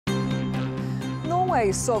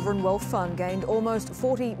Norway's sovereign wealth fund gained almost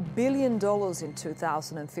 $40 billion in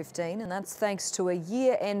 2015, and that's thanks to a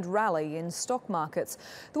year-end rally in stock markets.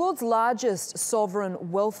 The world's largest sovereign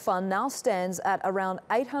wealth fund now stands at around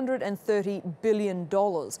 $830 billion.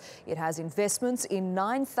 It has investments in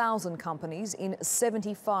 9,000 companies in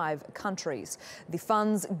 75 countries. The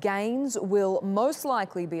fund's gains will most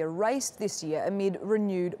likely be erased this year amid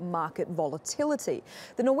renewed market volatility.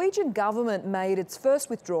 The Norwegian government made its first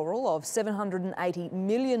withdrawal of $780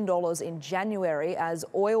 million in January as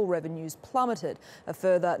oil revenues plummeted. A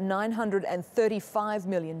further $935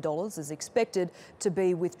 million is expected to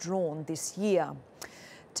be withdrawn this year.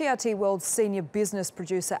 TRT World's senior business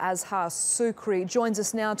producer Azhar Sukri joins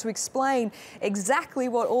us now to explain exactly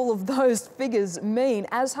what all of those figures mean.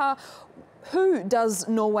 Azhar, who does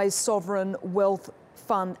Norway's sovereign wealth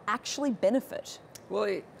fund actually benefit? Well,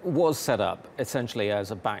 it was set up essentially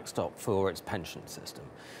as a backstop for its pension system.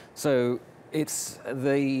 So it's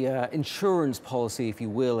the insurance policy, if you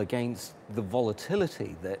will, against the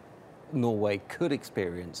volatility that Norway could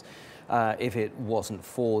experience if it wasn't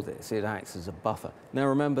for this. It acts as a buffer. Now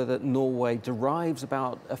remember that Norway derives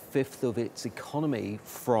about a fifth of its economy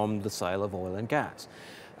from the sale of oil and gas.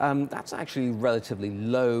 That's actually relatively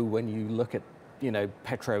low when you look at,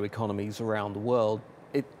 petro economies around the world.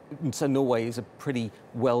 So Norway is a pretty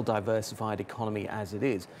well-diversified economy as it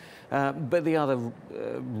is. But the other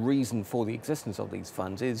reason for the existence of these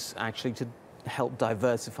funds is actually to help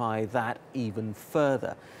diversify that even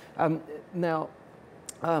further.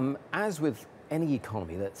 As with any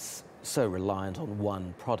economy that's so reliant on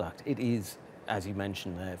one product, it is, as you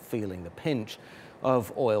mentioned, feeling the pinch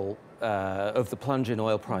of oil, of the plunge in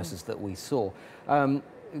oil prices that we saw.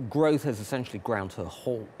 Growth has essentially ground to a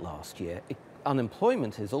halt last year.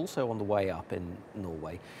 Unemployment is also on the way up in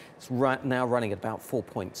Norway. It's now running at about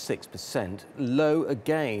 4.6%, low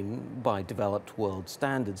again by developed world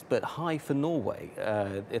standards, but high for Norway.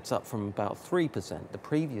 It's up from about 3% the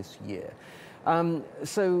previous year.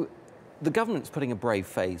 So the government's putting a brave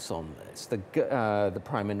face on this. The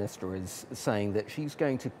Prime Minister is saying that she's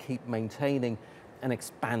going to keep maintaining an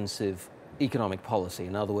expansive economic policy.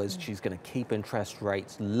 In other words, she's going to keep interest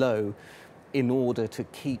rates low in order to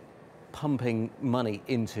keep pumping money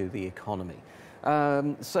into the economy.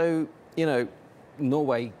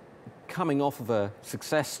 Norway coming off of a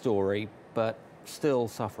success story, but still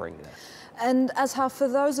suffering there. And Azhar, for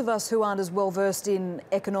those of us who aren't as well versed in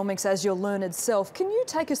economics as your learned self, can you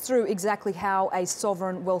take us through exactly how a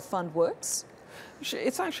sovereign wealth fund works?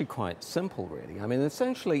 It's actually quite simple, really. I mean,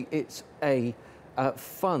 essentially, it's a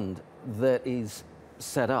fund that is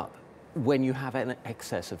set up when you have an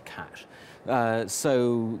excess of cash.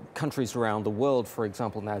 So countries around the world, for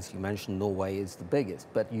example, now, as you mentioned, Norway is the biggest,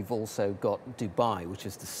 but you've also got Dubai, which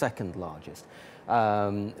is the second largest,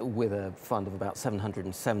 with a fund of about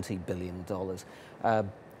 $770 billion.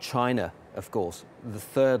 China, of course, the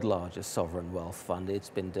third largest sovereign wealth fund. It's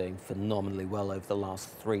been doing phenomenally well over the last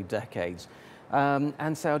 3 decades.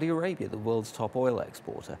 And Saudi Arabia, the world's top oil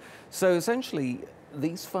exporter. So essentially,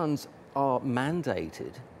 these funds are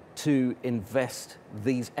mandated to invest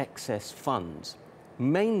these excess funds,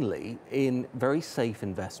 mainly in very safe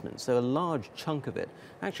investments. So a large chunk of it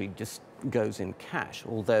actually just goes in cash,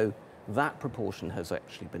 although that proportion has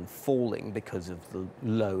actually been falling because of the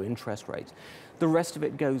low interest rates. The rest of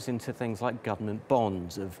it goes into things like government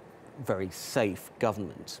bonds of very safe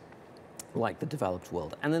governments, like the developed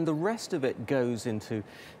world. And then the rest of it goes into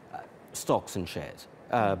stocks and shares.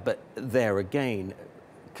 But there again,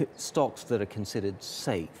 stocks that are considered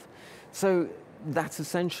safe. So that's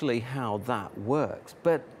essentially how that works.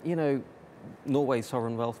 But, Norway's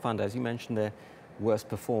sovereign wealth fund, as you mentioned, their worst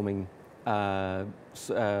performance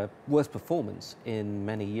in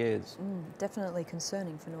many years. Definitely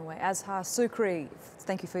concerning for Norway. Azhar Sukri,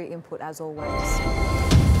 thank you for your input as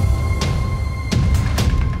always.